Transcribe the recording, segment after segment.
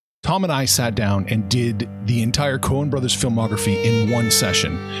Tom and I sat down and did the entire Coen Brothers filmography in one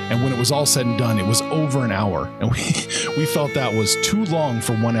session. And when it was all said and done, it was over an hour. And we felt that was too long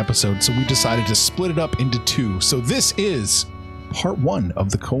for one episode, so we decided to split it up into two. So this is part one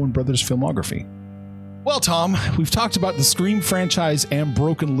of the Coen Brothers filmography. Well, Tom, we've talked about the Scream franchise and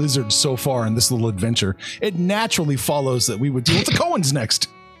Broken Lizard so far in this little adventure. It naturally follows that we would deal with the Coens next.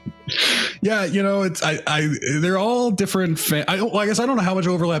 Yeah, you know, they're all different. I guess I don't know how much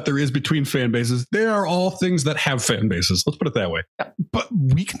overlap there is between fan bases. They are all things that have fan bases. Let's put it that way. Yeah, but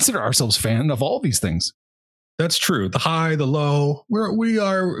we consider ourselves fan of all these things. That's true. The high, the low. We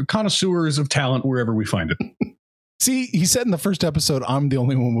are connoisseurs of talent wherever we find it. See, he said in the first episode, I'm the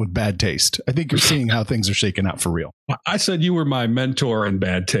only one with bad taste. I think you're seeing how things are shaking out for real. I said you were my mentor in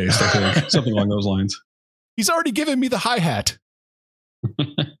bad taste, I think. Something along those lines. He's already given me the hi-hat.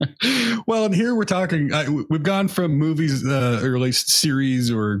 Well, and here we're talking, we've gone from movies, or at least series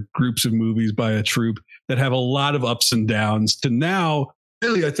or groups of movies by a troupe that have a lot of ups and downs to now,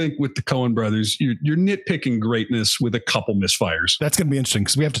 really, I think with the Coen brothers, you're nitpicking greatness with a couple misfires. That's going to be interesting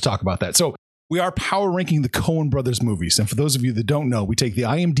because we have to talk about that. So we are power ranking the Coen brothers movies. And for those of you that don't know, we take the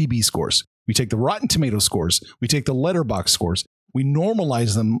IMDb scores, we take the Rotten Tomato scores, we take the Letterboxd scores, we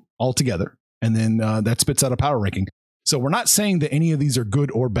normalize them all together, and then that spits out a power ranking. So we're not saying that any of these are good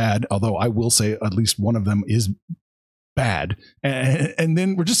or bad, although I will say at least one of them is bad. And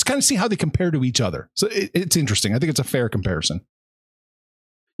then we're just kind of see how they compare to each other. So it's interesting. I think it's a fair comparison.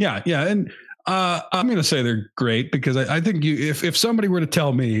 Yeah. And I'm going to say they're great because I think if somebody were to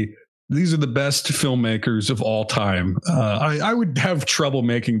tell me these are the best filmmakers of all time, I would have trouble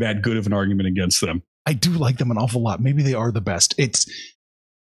making that good of an argument against them. I do like them an awful lot. Maybe they are the best. It's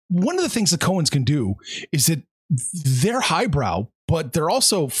one of the things the Coens can do is that they're highbrow, but they're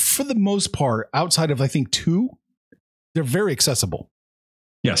also, for the most part, outside of, I think, two, they're very accessible.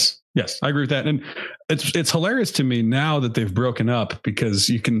 Yes, I agree with that. And it's hilarious to me now that they've broken up because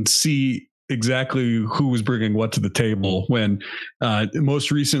you can see exactly who was bringing what to the table when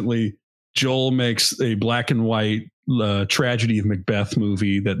most recently Joel makes a black and white tragedy of Macbeth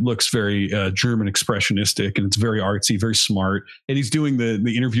movie that looks very German expressionistic, and it's very artsy, very smart. And he's doing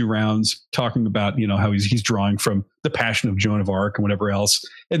the interview rounds talking about, you know, how he's drawing from The Passion of Joan of Arc and whatever else.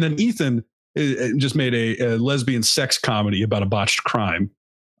 And then Ethan just made a lesbian sex comedy about a botched crime.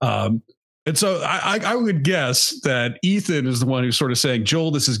 And so I would guess that Ethan is the one who's sort of saying,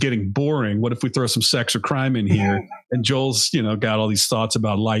 Joel, this is getting boring. What if we throw some sex or crime in here? And Joel's, you know, got all these thoughts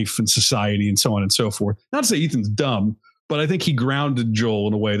about life and society and so on and so forth. Not to say Ethan's dumb, but I think he grounded Joel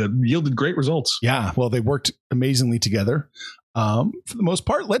in a way that yielded great results. Yeah, well, they worked amazingly together for the most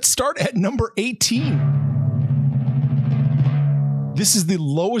part. Let's start at number 18. This is the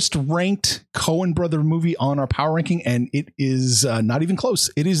lowest ranked Coen brother movie on our power ranking, and it is not even close.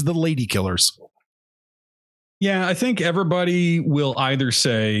 It is The Lady Killers. Yeah, I think everybody will either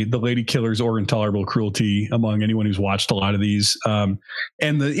say The Lady Killers or Intolerable Cruelty among anyone who's watched a lot of these. And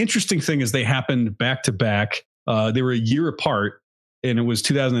the interesting thing is they happened back to back. They were a year apart, and it was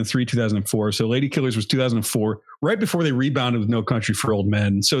 2003, 2004. So Lady Killers was 2004, right before they rebounded with No Country for Old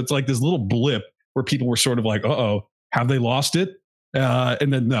Men. So it's like this little blip where people were sort of like, uh-oh, have they lost it?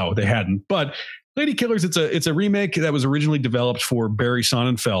 And then no, they hadn't. But Lady Killers, it's a remake that was originally developed for Barry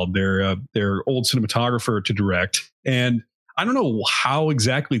Sonnenfeld, their old cinematographer, to direct. And I don't know how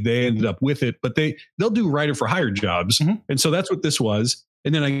exactly they ended up with it, but they'll do writer for hire jobs. Mm-hmm. And so that's what this was.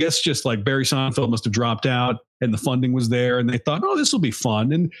 And then I guess just like Barry Sonnenfeld must have dropped out and the funding was there and they thought, oh, this will be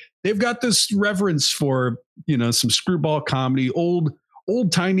fun. And they've got this reverence for, you know, some screwball comedy, old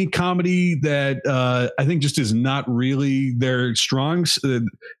timey comedy that I think just is not really their strongs, not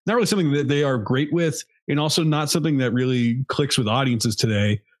really something that they are great with, and also not something that really clicks with audiences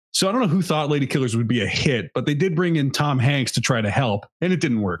today. So I don't know who thought Lady Killers would be a hit, but they did bring in Tom Hanks to try to help, and it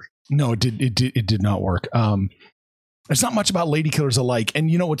didn't work. No, it did not work. There's not much about Lady Killers alike, and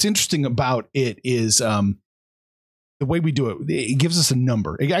you know what's interesting about it is the way we do it. It gives us a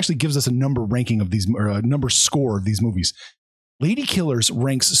number. It actually gives us a number ranking of these, or a number score of these movies. Lady Killers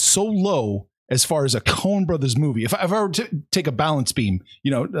ranks so low as far as a Coen Brothers movie. If I were to take a balance beam,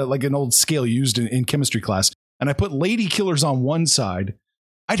 you know, like an old scale used in chemistry class, and I put Lady Killers on one side,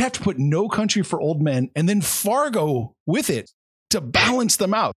 I'd have to put No Country for Old Men and then Fargo with it to balance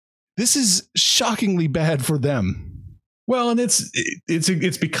them out. This is shockingly bad for them. Well, and it's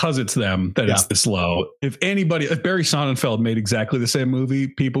because it's them that it's this low. If Barry Sonnenfeld made exactly the same movie,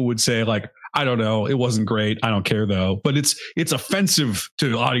 people would say like, I don't know, it wasn't great. I don't care though. But it's offensive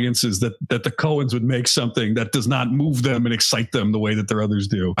to audiences that the Coens would make something that does not move them and excite them the way that their others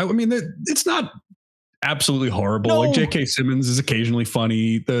do. I mean, it's not absolutely horrible. No. Like J.K. Simmons is occasionally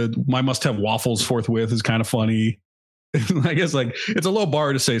funny. The My Must Have Waffles Forthwith is kind of funny. I guess like it's a low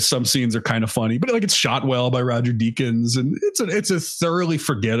bar to say some scenes are kind of funny, but like it's shot well by Roger Deakins, and it's a thoroughly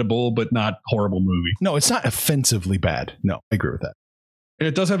forgettable but not horrible movie. No, it's not offensively bad. No, I agree with that. And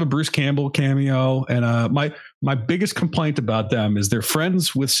it does have a Bruce Campbell cameo. And my biggest complaint about them is they're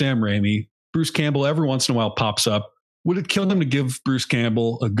friends with Sam Raimi. Bruce Campbell every once in a while pops up. Would it kill them to give Bruce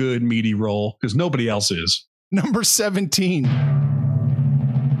Campbell a good meaty role? Because nobody else is. Number 17.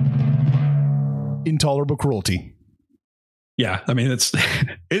 Intolerable Cruelty. Yeah, I mean, it's I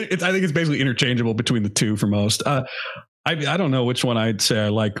think it's basically interchangeable between the two for most. I don't know which one I'd say I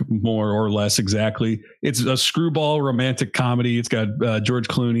like more or less exactly. It's a screwball romantic comedy. It's got George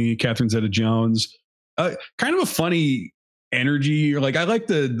Clooney, Catherine Zeta-Jones. Kind of a funny energy. Like I like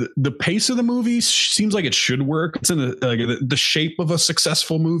the pace of the movie. Seems like it should work. It's in the shape of a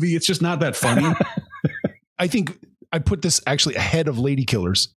successful movie. It's just not that funny. I think I put this actually ahead of Lady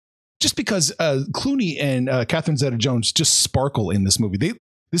Killers. Just because Clooney and Catherine Zeta-Jones just sparkle in this movie.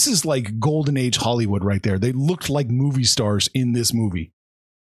 This is like golden age Hollywood right there. They looked like movie stars in this movie.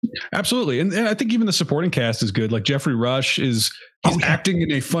 Absolutely. And I think even the supporting cast is good. Like Jeffrey Rush he's acting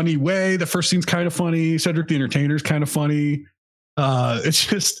in a funny way. The first scene's kind of funny. Cedric the Entertainer's kind of funny. It's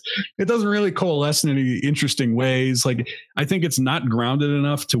just, it doesn't really coalesce in any interesting ways. Like, I think it's not grounded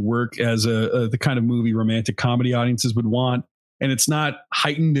enough to work as the kind of movie romantic comedy audiences would want. And it's not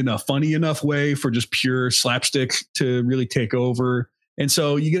heightened in a funny enough way for just pure slapstick to really take over. And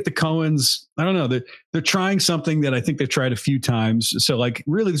so you get the Coens, I don't know, they're trying something that I think they've tried a few times. So like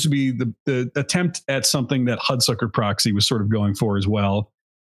really this would be the attempt at something that Hudsucker Proxy was sort of going for as well.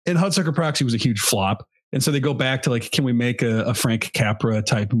 And Hudsucker Proxy was a huge flop. And so they go back to like, can we make a Frank Capra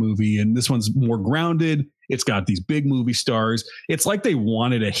type movie? And this one's more grounded. It's got these big movie stars. It's like they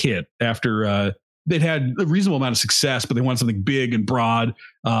wanted a hit after they'd had a reasonable amount of success, but they wanted something big and broad,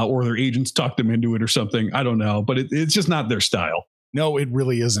 or their agents talked them into it or something. I don't know, but it's just not their style. No, it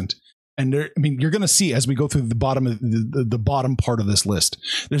really isn't. And you're going to see as we go through the bottom of the bottom part of this list,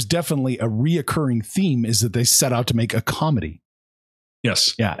 there's definitely a reoccurring theme is that they set out to make a comedy.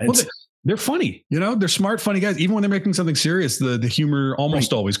 Yes. Yeah. Well, they're funny, they're smart, funny guys. Even when they're making something serious, the humor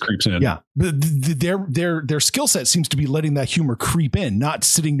almost always creeps in. Yeah. Their skill set seems to be letting that humor creep in, not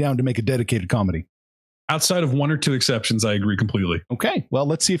sitting down to make a dedicated comedy. Outside of one or two exceptions, I agree completely. Okay. Well,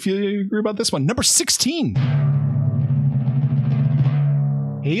 let's see if you agree about this one. Number 16.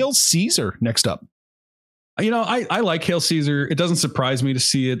 Hail Caesar next up. I like Hail Caesar. It doesn't surprise me to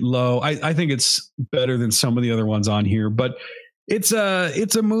see it low. I think it's better than some of the other ones on here, but it's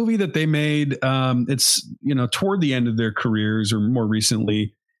a movie that they made. It's toward the end of their careers or more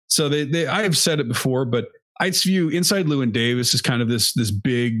recently. So I have said it before, but I view Inside Llewyn Davis as kind of this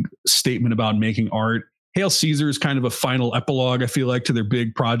big statement about making art. Hail Caesar is kind of a final epilogue, I feel like, to their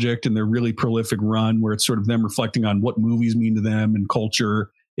big project and their really prolific run, where it's sort of them reflecting on what movies mean to them and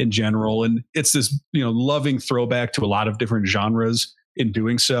culture in general. And it's this, loving throwback to a lot of different genres in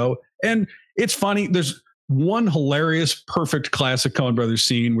doing so. And it's funny. There's one hilarious, perfect classic Coen Brothers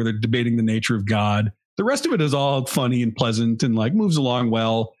scene where they're debating the nature of God. The rest of it is all funny and pleasant and like moves along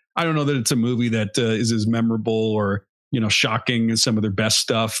well. I don't know that it's a movie that is as memorable or shocking as some of their best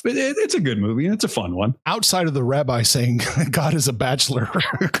stuff. But it's a good movie and it's a fun one. Outside of the rabbi saying God is a bachelor,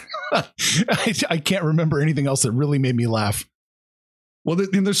 I can't remember anything else that really made me laugh. Well,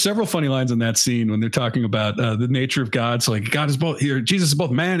 there's several funny lines in that scene when they're talking about the nature of God. So like God is both here. Jesus is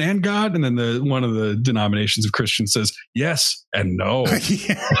both man and God. And then one of the denominations of Christians says, yes and no.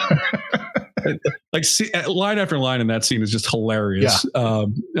 Like line after line in that scene is just hilarious. Yeah.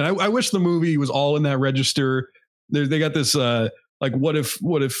 And I wish the movie was all in that register. They got this like what if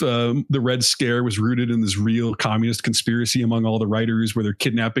the Red Scare was rooted in this real communist conspiracy among all the writers where they're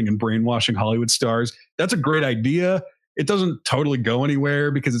kidnapping and brainwashing Hollywood stars. That's a great idea. It doesn't totally go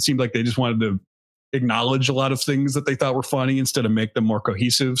anywhere because it seemed like they just wanted to acknowledge a lot of things that they thought were funny instead of make them more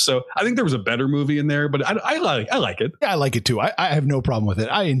cohesive. So I think there was a better movie in there, but I like it. Yeah, I like it too. I have no problem with it.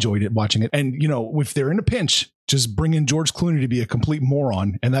 I enjoyed it watching it. And, if they're in a pinch, just bring in George Clooney to be a complete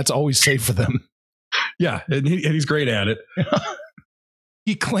moron. And that's always safe for them. Yeah. And he's great at it.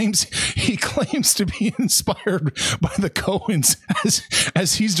 He claims to be inspired by the Coens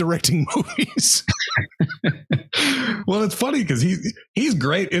as he's directing movies. Well, it's funny because he's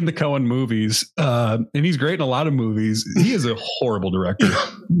great in the Coen movies, and he's great in a lot of movies. He is a horrible director.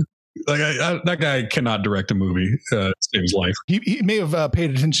 Like that guy cannot direct a movie. Save his life. He may have paid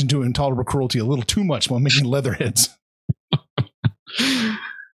attention to Intolerable Cruelty a little too much while making Leatherheads.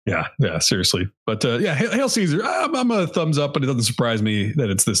 Yeah, seriously. But Hail Caesar, I'm a thumbs up, but it doesn't surprise me that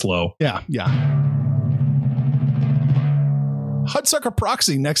it's this low. Yeah. Hudsucker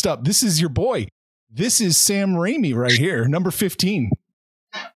Proxy next up. This is your boy. This is Sam Raimi right here, number 15.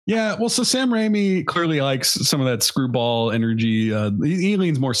 Yeah, well, so Sam Raimi clearly likes some of that screwball energy. He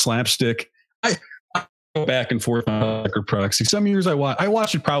leans more slapstick. I go back and forth on Hudsucker Proxy. Some years I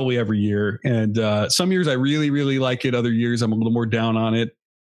watch it probably every year, and some years I really, really like it. Other years I'm a little more down on it.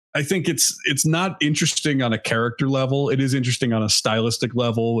 I think it's not interesting on a character level. It is interesting on a stylistic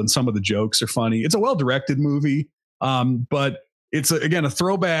level, and some of the jokes are funny. It's a well-directed movie, but it's again a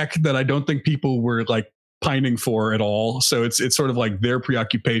throwback that I don't think people were like pining for at all. So it's sort of like their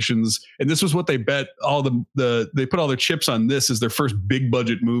preoccupations, and this was what they bet all they put all their chips on. This as their first big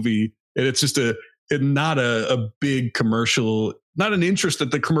budget movie, and it's just not a big commercial, not an interest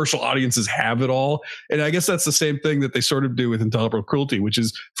that the commercial audiences have at all. And I guess that's the same thing that they sort of do with Intolerable Cruelty, which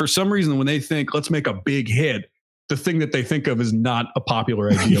is for some reason when they think let's make a big hit, the thing that they think of is not a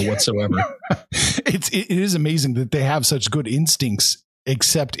popular idea whatsoever. It is amazing that they have such good instincts,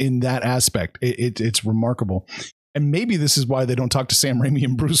 except in that aspect. It's remarkable. And maybe this is why they don't talk to Sam Raimi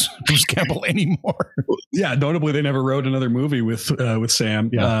and Bruce Campbell anymore. Yeah, notably, they never wrote another movie with Sam.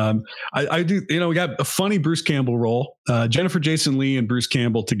 Yeah. I do. We got a funny Bruce Campbell role. Jennifer Jason Leigh and Bruce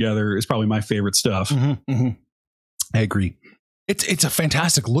Campbell together is probably my favorite stuff. Mm-hmm, mm-hmm. I agree. It's a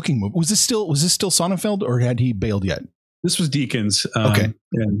fantastic looking movie. Was this still Sonnenfeld, or had he bailed yet? This was Deakins. Okay.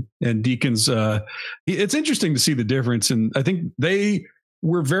 And Deakins. It's interesting to see the difference, and I think they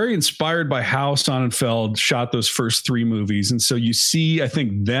were very inspired by how Sonnenfeld shot those first three movies, and so you see, I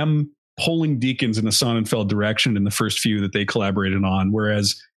think, them pulling Deakins in the Sonnenfeld direction in the first few that they collaborated on.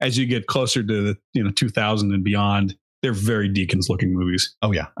 Whereas as you get closer to the 2000 and beyond, they're very Deakins looking movies.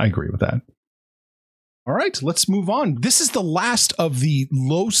 Oh yeah, I agree with that. All right, let's move on. This is the last of the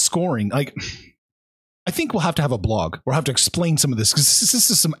low scoring. Like, I think we'll have to have a blog. We'll have to explain some of this because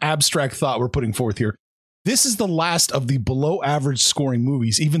this is some abstract thought we're putting forth here. This is the last of the below average scoring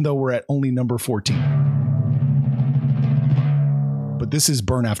movies, even though we're at only number 14. But this is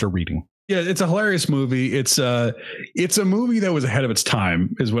Burn After Reading. Yeah, it's a hilarious movie. It's a movie that was ahead of its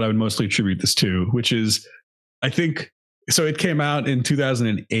time, is what I would mostly attribute this to, which is, I think, so it came out in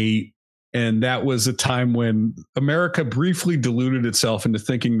 2008. And that was a time when America briefly deluded itself into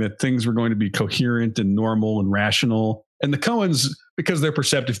thinking that things were going to be coherent and normal and rational. And the Coens, because they're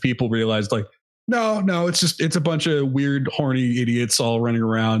perceptive people, realized like, no, it's a bunch of weird, horny idiots all running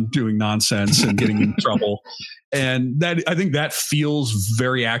around doing nonsense and getting in trouble. And that, I think that feels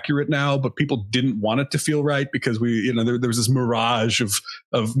very accurate now, but people didn't want it to feel right because there was this mirage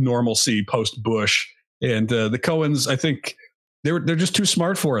of normalcy post Bush. And the Coens, I think, they're just too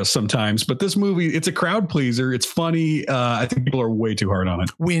smart for us sometimes. But this movie, it's a crowd pleaser. It's funny. I think people are way too hard on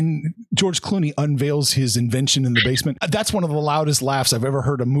it. When George Clooney unveils his invention in the basement, that's one of the loudest laughs I've ever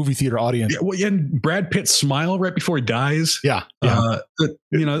heard a movie theater audience. Yeah, well, and Brad Pitt's smile right before he dies. Yeah.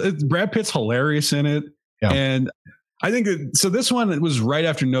 Brad Pitt's hilarious in it. Yeah. And I think so this one, it was right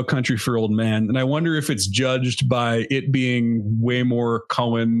after No Country for Old Men. And I wonder if it's judged by it being way more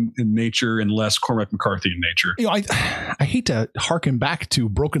Coen in nature and less Cormac McCarthy in nature. I hate to harken back to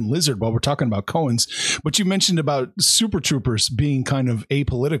Broken Lizard while we're talking about Coens, but you mentioned about Super Troopers being kind of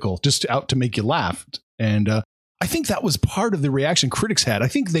apolitical, just out to make you laugh. And I think that was part of the reaction critics had. I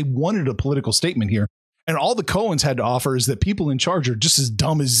think they wanted a political statement here. And all the Coens had to offer is that people in charge are just as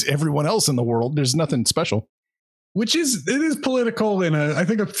dumb as everyone else in the world. There's nothing special. It is political in I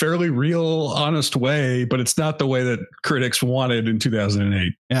think a fairly real, honest way, but it's not the way that critics wanted in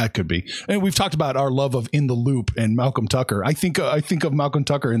 2008. Yeah, it could be. And we've talked about our love of In the Loop and Malcolm Tucker. I think of Malcolm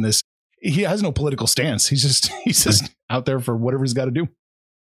Tucker in this. He has no political stance. He's just out there for whatever he's got to do.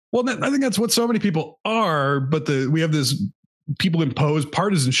 Well, I think that's what so many people are, but we have this people impose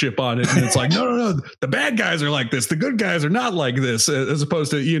partisanship on it, and it's like, no, the bad guys are like this, the good guys are not like this, as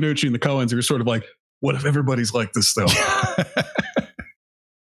opposed to Iannucci and the Coens, who are sort of like, what if everybody's like this, though?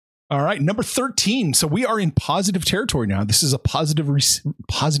 All right, number 13. So we are in positive territory now. This is a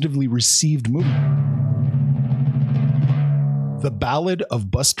positively received movie. The Ballad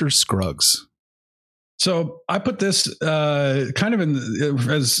of Buster Scruggs. So I put this kind of in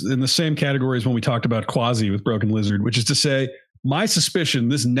the same category as when we talked about Quasi with Broken Lizard, which is to say, my suspicion,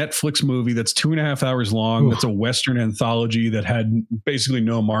 this Netflix movie that's 2.5 hours long, that's a Western anthology that had basically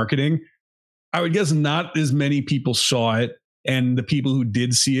no marketing, I would guess not as many people saw it. And the people who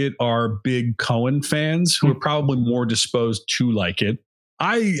did see it are big Coen fans who are probably more disposed to like it.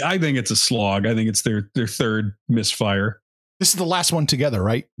 I think it's a slog. I think it's their third misfire. This is the last one together,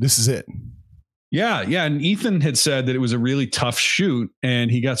 right? This is it. Yeah. And Ethan had said that it was a really tough shoot and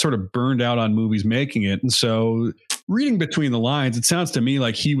he got sort of burned out on movies making it. And so reading between the lines, it sounds to me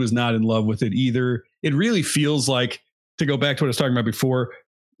like he was not in love with it either. It really feels like to go back to what I was talking about before,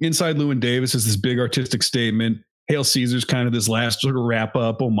 Inside Llewyn Davis is this big artistic statement. Hail Caesar's kind of this last sort of wrap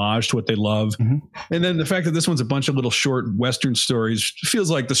up homage to what they love. Mm-hmm. And then the fact that this one's a bunch of little short Western stories feels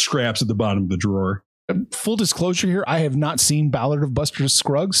like the scraps at the bottom of the drawer. Full disclosure here, I have not seen Ballad of Buster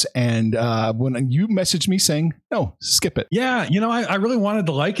Scruggs. And when you messaged me saying, no, skip it. Yeah, I really wanted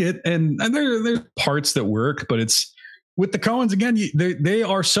to like it. And there's parts that work, but it's with the Coens, again, they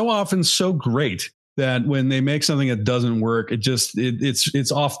are so often so great that when they make something that doesn't work,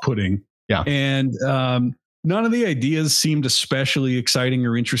 it's off-putting. Yeah. And none of the ideas seemed especially exciting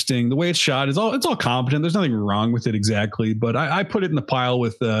or interesting. The way it's shot it's all competent. There's nothing wrong with it exactly, but I put it in the pile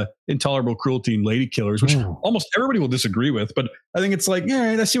with Intolerable Cruelty and Lady Killers, which almost everybody will disagree with. But I think it's like,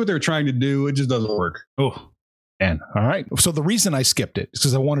 yeah, I see what they're trying to do. It just doesn't work. Oh, man. All right. So the reason I skipped it is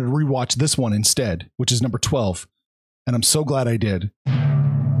because I wanted to rewatch this one instead, which is number 12. And I'm so glad I did.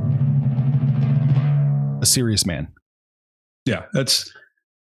 A Serious Man. Yeah,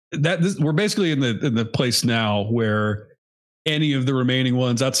 we're basically in the place now where any of the remaining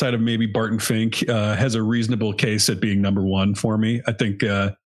ones outside of maybe Barton Fink has a reasonable case at being number one for me. I think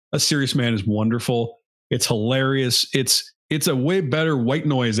A Serious Man is wonderful. It's hilarious. It's a way better White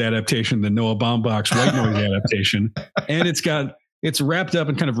Noise adaptation than Noah Baumbach's White Noise adaptation. And it's wrapped up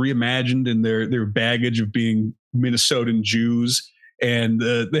and kind of reimagined in their baggage of being Minnesotan Jews. And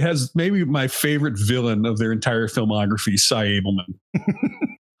it has maybe my favorite villain of their entire filmography, Cy Abelman.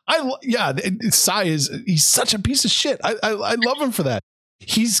 Cy he's such a piece of shit. I love him for that.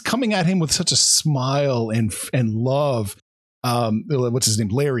 He's coming at him with such a smile and love. What's his name?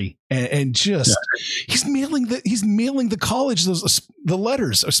 Larry. And just he's mailing the college the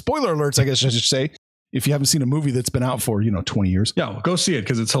letters. Spoiler alerts, I guess I should say. If you haven't seen a movie that's been out for 20 years, go see it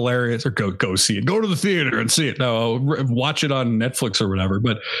because it's hilarious. Or go see it. Go to the theater and see it. No, watch it on Netflix or whatever.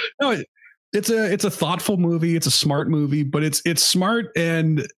 But no, it's a thoughtful movie. It's a smart movie, but it's smart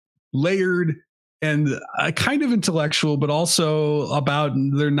and layered and kind of intellectual, but also about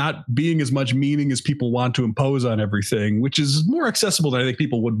there not being as much meaning as people want to impose on everything, which is more accessible than I think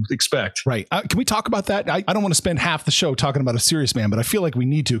people would expect. Right. Can we talk about that? I don't want to spend half the show talking about A Serious Man, but I feel like we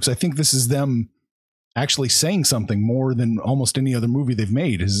need to because I think this is them actually saying something more than almost any other movie they've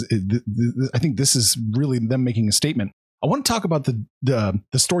made. I think this is really them making a statement. I want to talk about the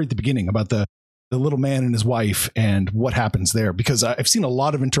story at the beginning about the little man and his wife and what happens there, because I've seen a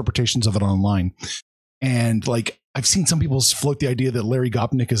lot of interpretations of it online. And I've seen some people float the idea that Larry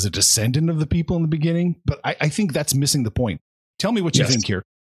Gopnik is a descendant of the people in the beginning, but I think that's missing the point. Tell me what you think here.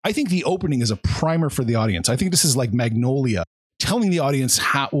 I think the opening is a primer for the audience. I think this is like Magnolia, telling the audience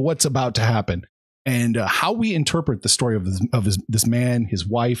what's about to happen. And how we interpret the story of this man, his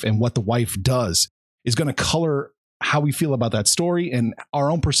wife, and what the wife does is going to color how we feel about that story, and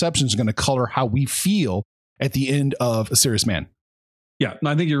our own perceptions are going to color how we feel at the end of A Serious Man. Yeah,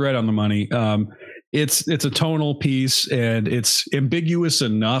 I think you're right on the money. It's a tonal piece and it's ambiguous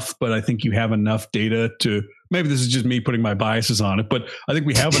enough, but I think you have enough data to, maybe this is just me putting my biases on it, but I think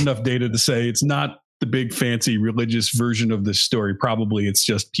we have enough data to say it's not the big fancy religious version of this story. Probably it's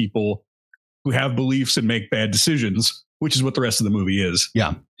just people who have beliefs and make bad decisions, which is what the rest of the movie is.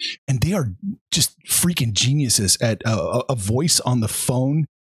 Yeah. And they are just freaking geniuses at a voice on the phone,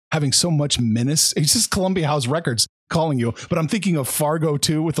 having so much menace. It's just Columbia House Records calling you. But I'm thinking of Fargo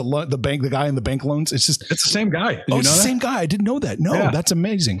too, with the guy in the bank loans. It's the same guy. Did you know it's the same guy. I didn't know that. No, That's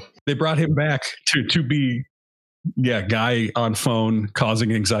amazing. They brought him back to be, guy on phone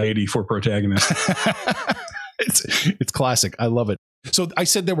causing anxiety for protagonist. It's classic. I love it. So I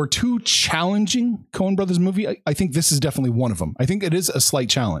said there were two challenging Coen Brothers movie. I think this is definitely one of them. I think it is a slight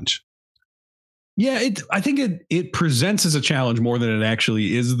challenge. Yeah, I think it presents as a challenge more than it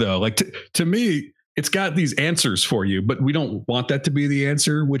actually is, though. Like to me, it's got these answers for you, but we don't want that to be the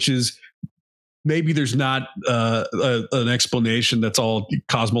answer, which is maybe there's not an explanation that's all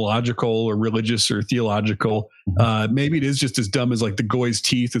cosmological or religious or theological. Maybe it is just as dumb as like the Goy's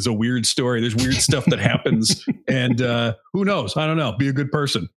teeth is a weird story. There's weird stuff that happens, and who knows? I don't know. Be a good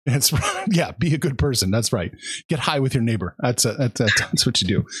person. That's right. Yeah, be a good person. That's right. Get high with your neighbor. That's what you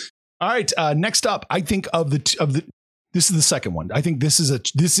do. All right. Next up, I think of the. This is the second one. I think this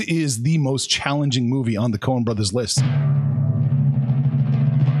is the most challenging movie on the Coen Brothers list.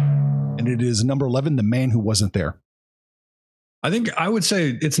 And it is number 11, The Man Who Wasn't There. I think I would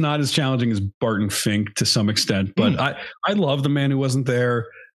say it's not as challenging as Barton Fink to some extent, but I love The Man Who Wasn't There.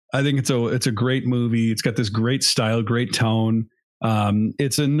 I think it's a great movie. It's got this great style, great tone.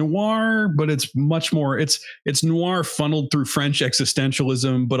 It's a noir, but it's much more. It's noir funneled through French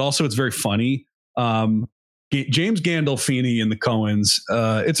existentialism, but also it's very funny. James Gandolfini and the Coens.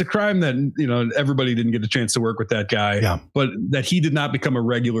 It's a crime that, you know, everybody didn't get a chance to work with that guy, but that he did not become a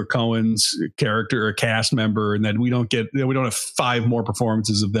regular Coens character or cast member, and that we don't have 5 more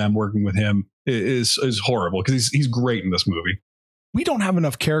performances of them working with him is horrible, because he's great in this movie. We don't have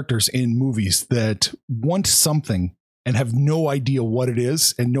enough characters in movies that want something and have no idea what it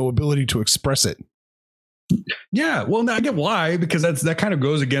is and no ability to express it. Yeah, well, I get why, because that kind of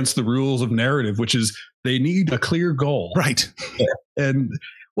goes against the rules of narrative, which is they need a clear goal. Right. And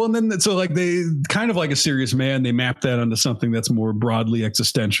then so like they kind of like A Serious Man, they map that onto something that's more broadly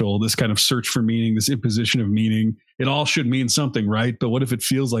existential, this kind of search for meaning, this imposition of meaning. It all should mean something, right? But what if it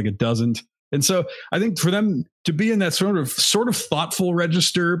feels like it doesn't? And so I think for them to be in that sort of thoughtful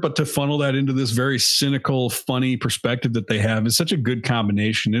register, but to funnel that into this very cynical, funny perspective that they have is such a good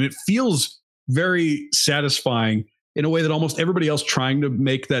combination. And it feels very satisfying in a way that almost everybody else trying to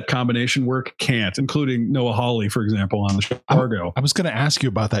make that combination work can't, including Noah Hawley, for example, on the show Fargo. I was going to ask you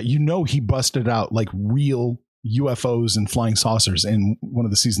about that. You know, he busted out like real UFOs and flying saucers in one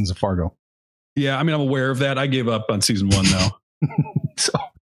of the seasons of Fargo. Yeah, I mean, I'm aware of that. I gave up on season 1 though. So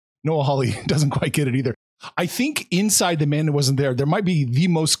Noah Hawley doesn't quite get it either. I think inside The Man Who Wasn't There might be the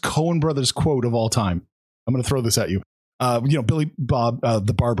most Coen Brothers quote of all time. I'm going to throw this at you. Billy Bob,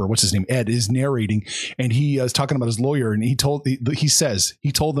 the barber, what's his name? Ed, is narrating, and he is talking about his lawyer, and he told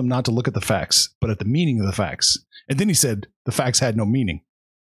them not to look at the facts, but at the meaning of the facts. And then he said the facts had no meaning.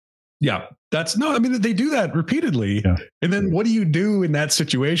 Yeah, they do that repeatedly. Yeah. And then what do you do in that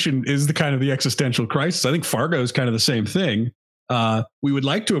situation is the kind of the existential crisis. I think Fargo is kind of the same thing. We would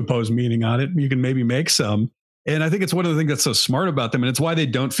like to impose meaning on it. You can maybe make some. And I think it's one of the things that's so smart about them. And it's why they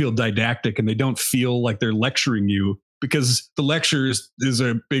don't feel didactic and they don't feel like they're lecturing you, because the lecture is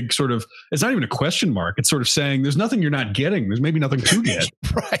a big sort of, it's not even a question mark. It's sort of saying there's nothing you're not getting. There's maybe nothing to get.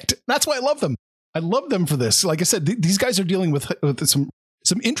 Right. That's why I love them. I love them for this. Like I said, these guys are dealing with some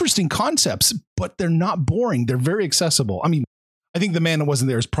interesting concepts, but they're not boring. They're very accessible. I mean, I think The Man Who Wasn't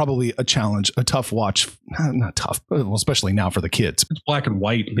There is probably a challenge, a tough watch. Not tough, well, especially now for the kids. It's black and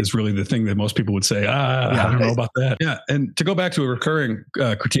white is really the thing that most people would say, I don't know about that. Yeah. And to go back to a recurring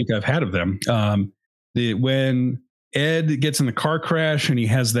critique I've had of them, when Ed gets in the car crash and he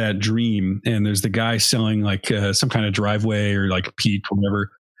has that dream, and there's the guy selling like some kind of driveway or like Pete,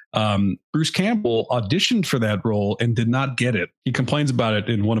 whatever. Bruce Campbell auditioned for that role and did not get it. He complains about it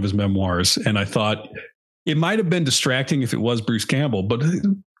in one of his memoirs. And I thought it might have been distracting if it was Bruce Campbell, but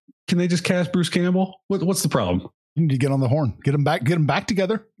can they just cast Bruce Campbell? What's the problem? You need to get on the horn, get them back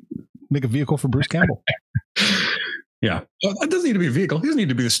together, make a vehicle for Bruce Campbell. Yeah. It doesn't need to be a vehicle. He doesn't need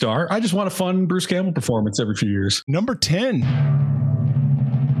to be the star. I just want a fun Bruce Campbell performance every few years. Number 10.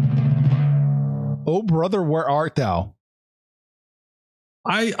 Oh, brother, where art thou?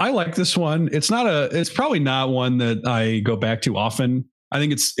 I like this one. It's probably not one that I go back to often. I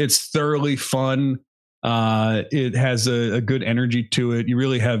think it's thoroughly fun. It has a good energy to it. You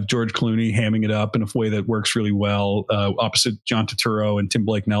really have George Clooney hamming it up in a way that works really well, opposite John Turturro and Tim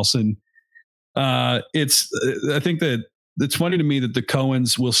Blake Nelson. I think that it's funny to me that the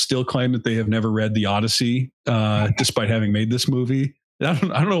Coens will still claim that they have never read The Odyssey, despite having made this movie. I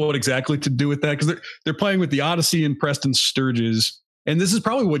don't know what exactly to do with that, because they're playing with The Odyssey and Preston Sturges. And this is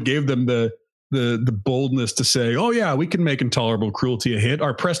probably what gave them the boldness to say, oh yeah, we can make Intolerable Cruelty a hit.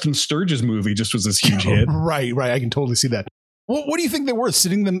 Our Preston Sturges movie just was this huge hit. Right. I can totally see that. What do you think they were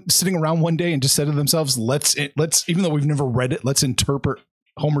sitting around one day and just said to themselves, let's, even though we've never read it, let's interpret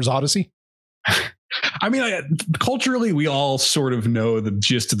Homer's Odyssey? I mean, culturally, we all sort of know the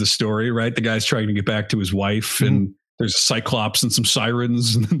gist of the story, right? The guy's trying to get back to his wife, and there's a Cyclops and some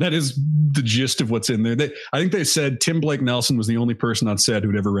sirens. And that is the gist of what's in there. I think they said Tim Blake Nelson was the only person on set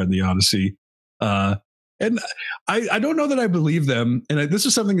who'd ever read The Odyssey. And I don't know that I believe them. And this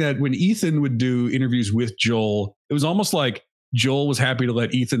is something that when Ethan would do interviews with Joel, it was almost like Joel was happy to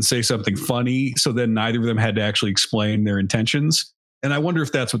let Ethan say something funny. So then neither of them had to actually explain their intentions. And I wonder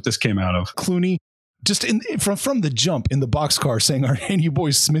if that's what this came out of. Clooney, just from the jump in the boxcar saying, are any of you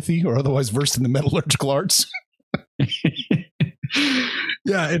boys smithy or otherwise versed in the metallurgical arts?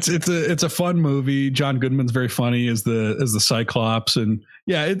 Yeah, it's a fun movie. John Goodman's very funny as the Cyclops, and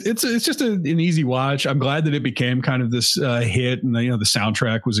yeah, it's just an easy watch. I'm glad that it became kind of this hit, and the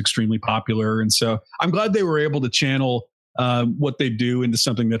soundtrack was extremely popular, and so I'm glad they were able to channel what they do into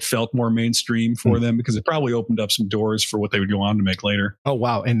something that felt more mainstream for them, because it probably opened up some doors for what they would go on to make later. Oh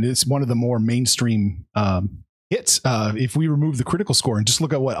wow, and it's one of the more mainstream hits. If we remove the critical score and just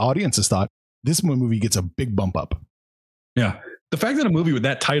look at what audiences thought, this movie gets a big bump up. Yeah. The fact that a movie with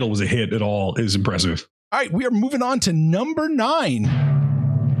that title was a hit at all is impressive. All right, we are moving on to number 9.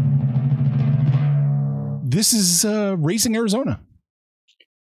 this is Raising Arizona.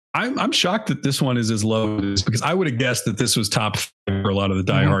 I'm shocked that this one is as low as it is, because I would have guessed that this was top 5 for a lot of the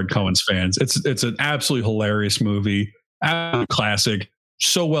diehard Coen's fans. It's an absolutely hilarious movie, absolute classic,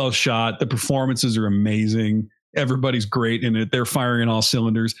 so well shot. The performances are amazing. Everybody's great in it. They're firing on all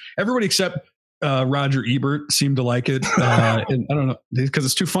cylinders. Everybody except Roger Ebert seemed to like it. And I don't know, because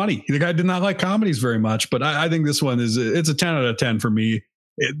it's too funny. The guy did not like comedies very much, but I think this one it's a 10 out of 10 for me.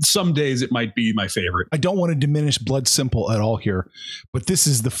 Some days it might be my favorite. I don't want to diminish Blood Simple at all here, but this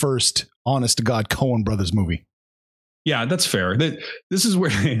is the first honest to God Coen brothers movie. Yeah, that's fair. This is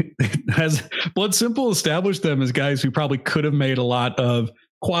where has Blood Simple established them as guys who probably could have made a lot of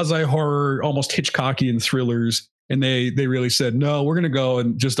quasi horror, almost Hitchcockian thrillers. And they really said, no, we're going to go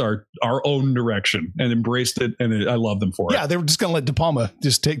in just our own direction, and embraced it. And I love them for it. Yeah, they were just going to let De Palma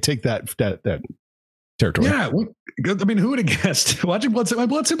just take that territory. Yeah, I mean, who would have guessed? Watching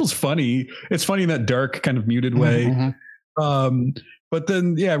Blood Simple's funny. It's funny in that dark, kind of muted way. But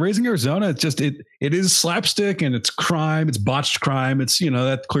then, yeah, Raising Arizona, it's just it is slapstick, and it's crime. It's botched crime. It's,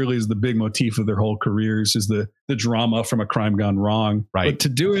 that clearly is the big motif of their whole careers, is the drama from a crime gone wrong. Right. But to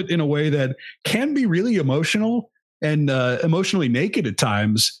do it in a way that can be really emotional and emotionally naked at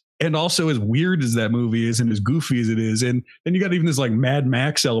times, and also as weird as that movie is and as goofy as it is, and then you got even this like Mad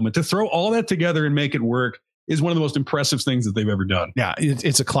Max element, to throw all that together and make it work is one of the most impressive things that they've ever done. Yeah,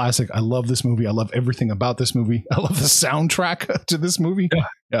 it's a classic. I love this movie. I love everything about this movie. I love the soundtrack to this movie.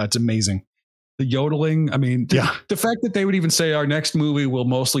 Yeah, it's amazing. The yodeling. I mean, the fact that they would even say our next movie will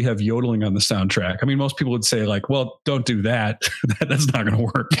mostly have yodeling on the soundtrack. I mean, most people would say like, well, don't do that. That's not going to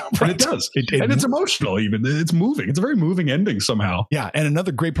work. But it does. And it's emotional even. It's moving. It's a very moving ending somehow. Yeah. And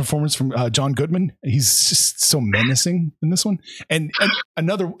another great performance from John Goodman. He's just so menacing in this one. And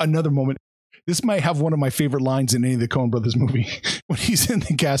another moment. This might have one of my favorite lines in any of the Coen brothers movie, when he's in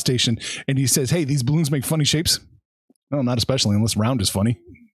the gas station and he says, "Hey, these balloons make funny shapes." No, not especially unless round is funny.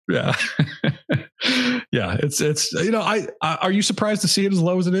 Yeah. Yeah. It's, are you surprised to see it as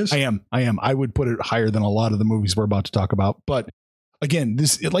low as it is? I am. I would put it higher than a lot of the movies we're about to talk about. But again,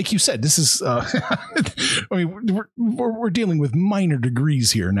 this, like you said, this is, I mean, we're dealing with minor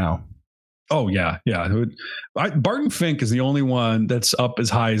degrees here now. Oh, yeah. Yeah. Barton Fink is the only one that's up as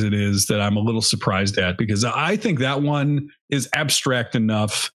high as it is that I'm a little surprised at, because I think that one is abstract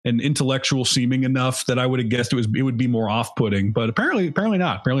enough and intellectual seeming enough that I would have guessed it would be more off-putting, but apparently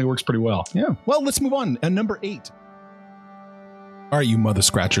not. Apparently it works pretty well. Yeah. Well, let's move on. Number 8. All right, you mother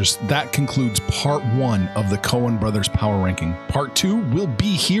scratchers. That concludes part 1 of the Coen Brothers Power Ranking. Part 2 will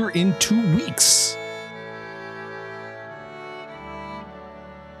be here in 2 weeks.